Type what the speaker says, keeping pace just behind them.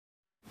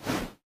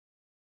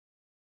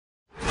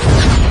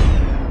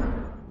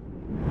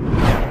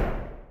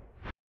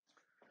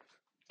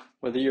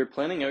Whether you're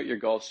planning out your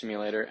golf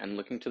simulator and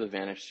looking to the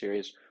Vanish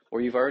series,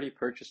 or you've already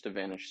purchased a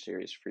Vanish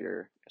series for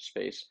your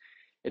space,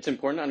 it's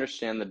important to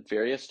understand the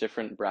various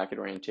different bracket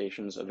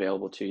orientations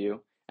available to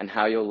you and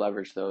how you'll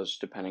leverage those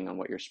depending on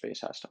what your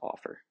space has to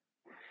offer.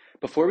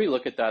 Before we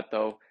look at that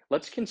though,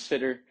 let's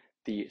consider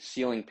the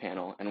ceiling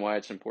panel and why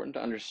it's important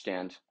to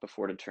understand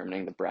before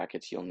determining the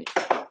brackets you'll need.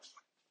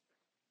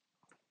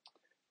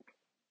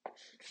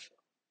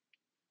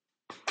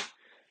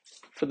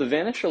 For the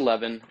Vanish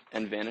 11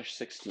 and Vanish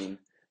 16,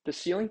 the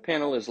ceiling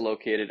panel is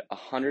located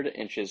 100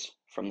 inches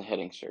from the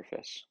hitting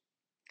surface.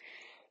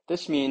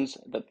 This means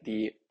that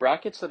the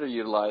brackets that are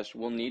utilized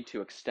will need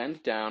to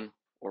extend down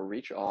or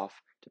reach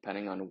off,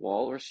 depending on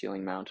wall or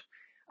ceiling mount,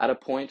 at a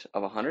point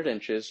of 100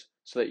 inches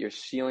so that your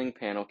ceiling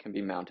panel can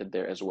be mounted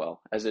there as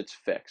well, as it's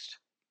fixed.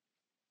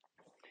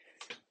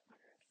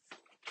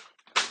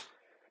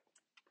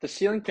 The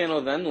ceiling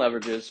panel then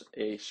leverages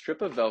a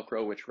strip of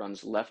Velcro which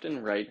runs left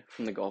and right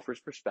from the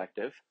golfer's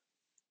perspective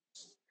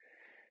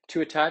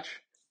to attach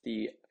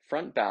the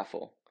front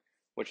baffle,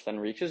 which then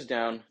reaches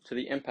down to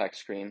the impact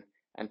screen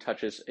and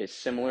touches a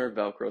similar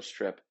Velcro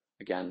strip,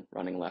 again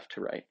running left to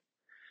right.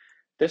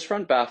 This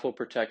front baffle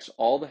protects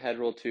all the head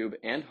roll tube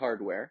and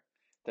hardware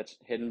that's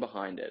hidden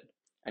behind it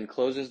and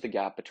closes the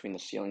gap between the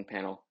ceiling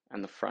panel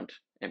and the front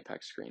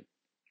impact screen.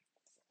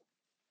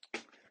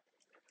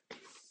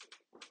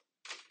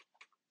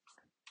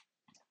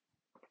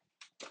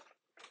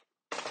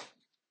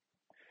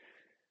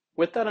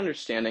 With that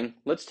understanding,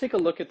 let's take a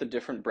look at the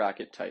different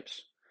bracket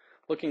types,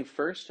 looking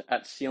first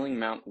at ceiling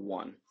mount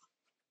 1.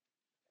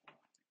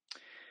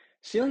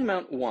 Ceiling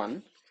mount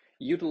 1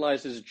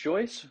 utilizes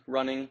joists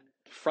running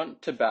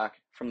front to back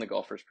from the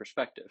golfer's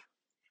perspective.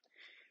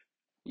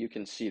 You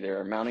can see there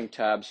are mounting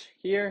tabs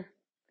here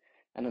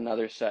and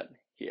another set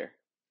here.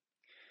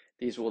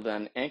 These will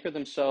then anchor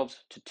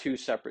themselves to two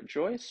separate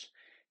joists,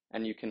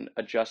 and you can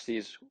adjust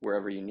these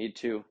wherever you need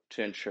to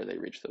ensure they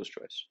reach those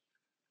joists.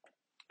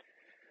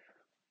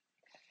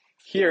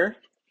 Here,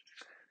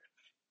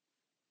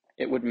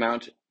 it would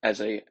mount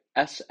as a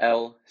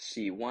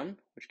SLC1,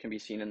 which can be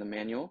seen in the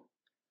manual.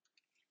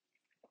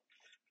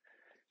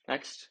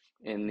 Next,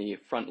 in the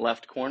front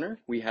left corner,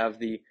 we have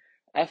the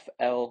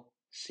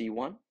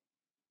FLC1.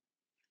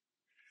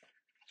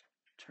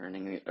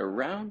 Turning it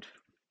around,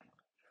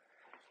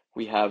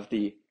 we have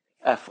the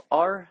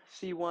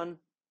FRC1,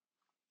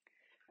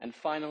 and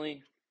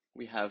finally,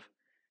 we have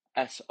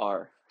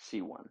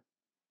SRC1.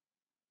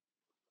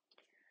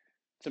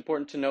 It's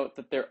important to note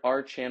that there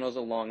are channels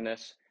along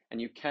this,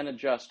 and you can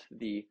adjust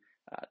the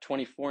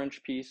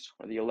 24-inch piece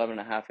or the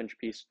 11.5-inch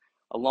piece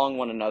along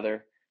one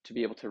another to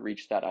be able to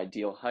reach that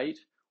ideal height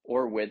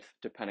or width,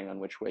 depending on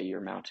which way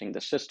you're mounting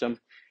the system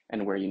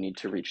and where you need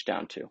to reach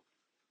down to.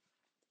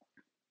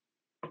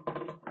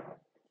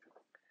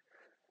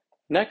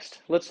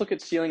 Next, let's look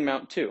at ceiling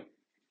mount 2.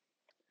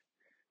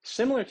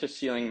 Similar to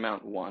ceiling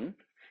mount 1,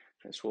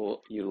 this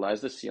will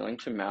utilize the ceiling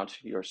to mount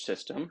your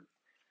system,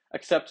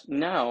 except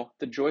now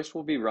the joist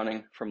will be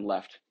running from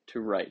left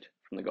to right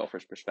from the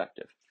golfer's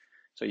perspective.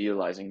 So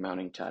utilizing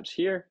mounting tabs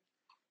here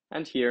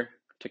and here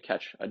to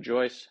catch a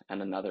joist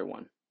and another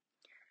one.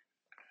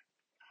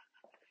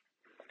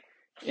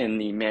 In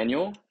the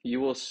manual, you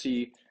will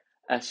see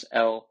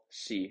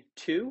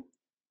SLC2,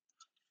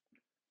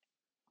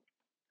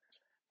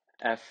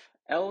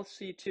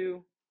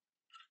 FLC2,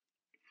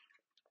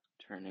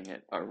 turning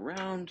it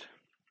around,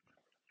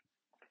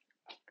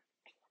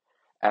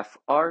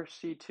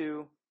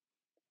 FRC2,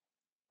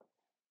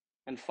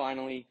 and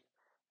finally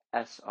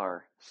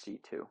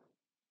SRC2.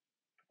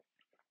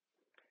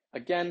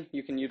 Again,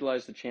 you can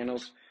utilize the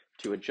channels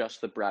to adjust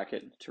the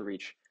bracket to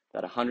reach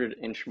that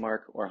 100-inch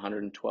mark or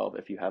 112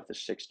 if you have the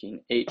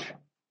 16H.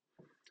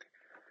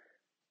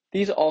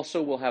 These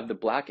also will have the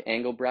black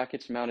angle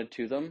brackets mounted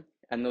to them,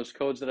 and those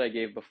codes that I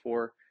gave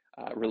before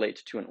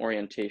relate to an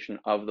orientation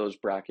of those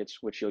brackets,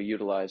 which you'll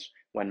utilize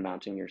when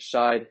mounting your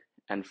side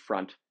and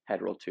front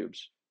head roll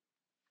tubes.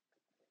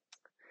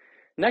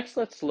 Next,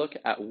 let's look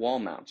at wall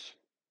mounts.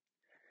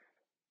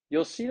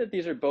 You'll see that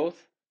these are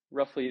both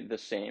roughly the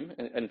same.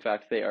 In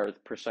fact, they are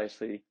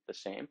precisely the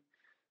same,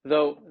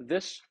 though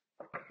this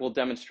will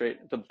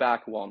demonstrate the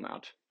back wall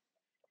mount.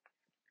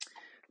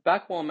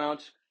 Back wall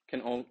mount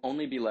can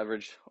only be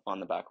leveraged on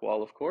the back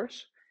wall, of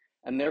course,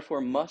 and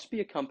therefore must be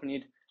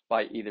accompanied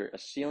by either a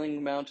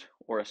ceiling mount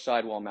or a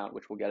sidewall mount,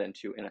 which we'll get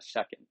into in a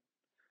second.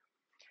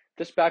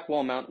 This back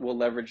wall mount will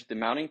leverage the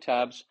mounting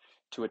tabs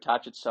to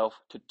attach itself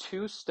to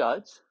two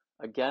studs,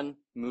 again,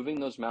 moving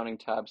those mounting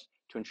tabs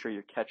to ensure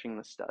you're catching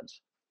the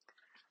studs.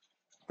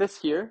 This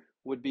here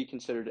would be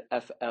considered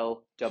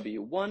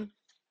FLW1,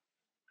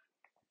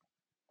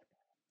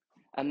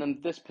 and then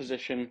this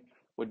position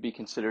would be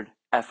considered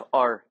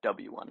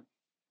FRW1.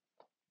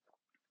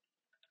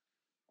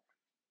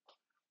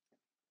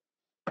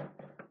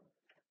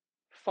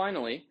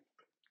 Finally,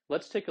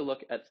 let's take a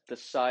look at the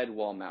side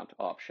wall mount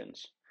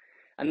options.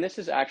 And this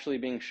is actually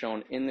being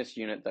shown in this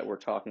unit that we're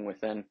talking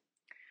within.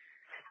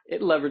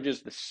 It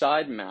leverages the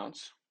side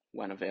mounts,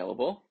 when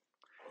available,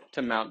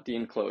 to mount the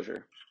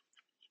enclosure.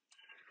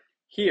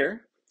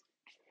 Here,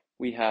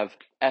 we have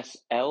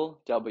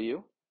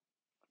SLW,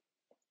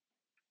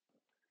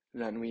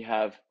 then we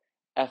have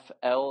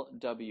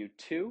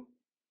FLW2,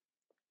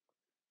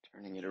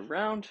 turning it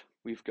around,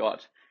 we've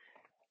got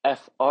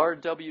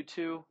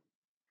FRW2,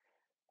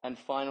 and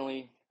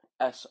finally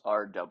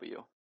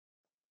SRW.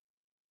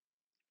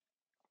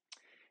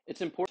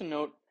 It's important to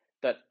note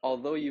that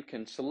although you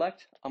can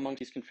select amongst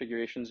these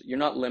configurations, you're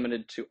not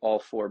limited to all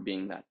four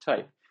being that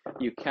type.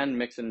 You can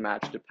mix and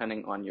match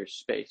depending on your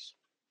space.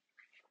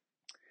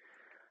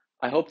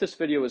 I hope this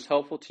video was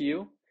helpful to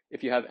you.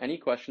 If you have any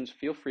questions,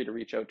 feel free to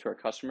reach out to our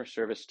customer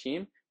service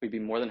team. We'd be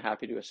more than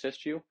happy to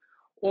assist you.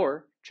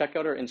 Or check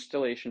out our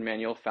installation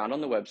manual found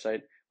on the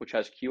website, which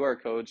has QR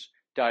codes,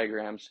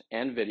 diagrams,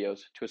 and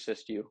videos to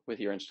assist you with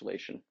your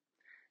installation.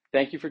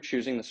 Thank you for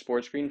choosing the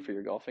SportScreen for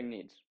your golfing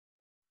needs.